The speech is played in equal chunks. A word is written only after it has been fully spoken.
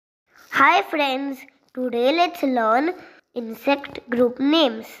Hi friends, today let's learn insect group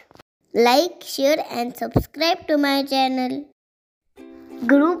names. Like, share and subscribe to my channel.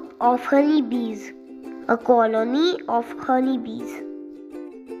 Group of honeybees. A colony of honeybees.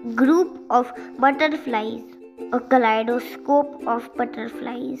 Group of butterflies. A kaleidoscope of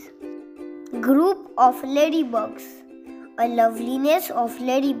butterflies. Group of ladybugs. A loveliness of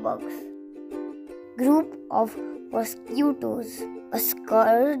ladybugs. Group of mosquitoes. A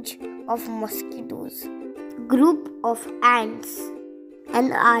scourge of mosquitoes. Group of ants.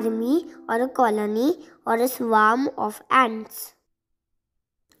 An army or a colony or a swarm of ants.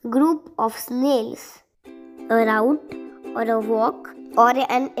 Group of snails. A route or a walk or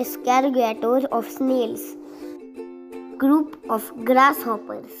an escargot of snails. Group of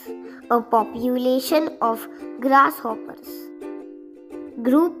grasshoppers. A population of grasshoppers.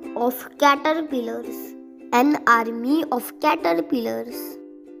 Group of caterpillars. An army of caterpillars.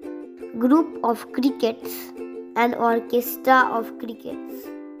 Group of crickets. An orchestra of crickets.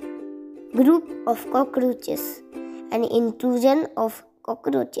 Group of cockroaches. An intrusion of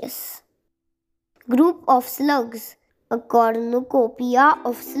cockroaches. Group of slugs. A cornucopia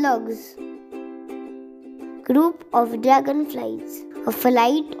of slugs. Group of dragonflies. A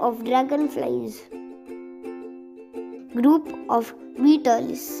flight of dragonflies. Group of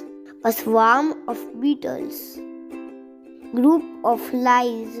beetles. A swarm of beetles. Group of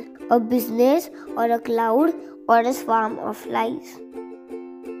flies. A business or a cloud or a swarm of flies.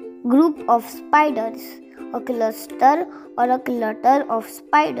 Group of spiders. A cluster or a clutter of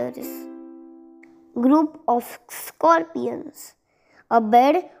spiders. Group of scorpions. A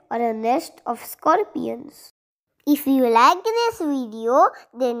bed or a nest of scorpions. If you like this video,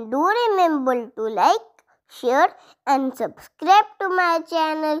 then do remember to like, share and subscribe to my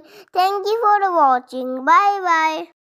channel. Thank you for watching. Bye bye.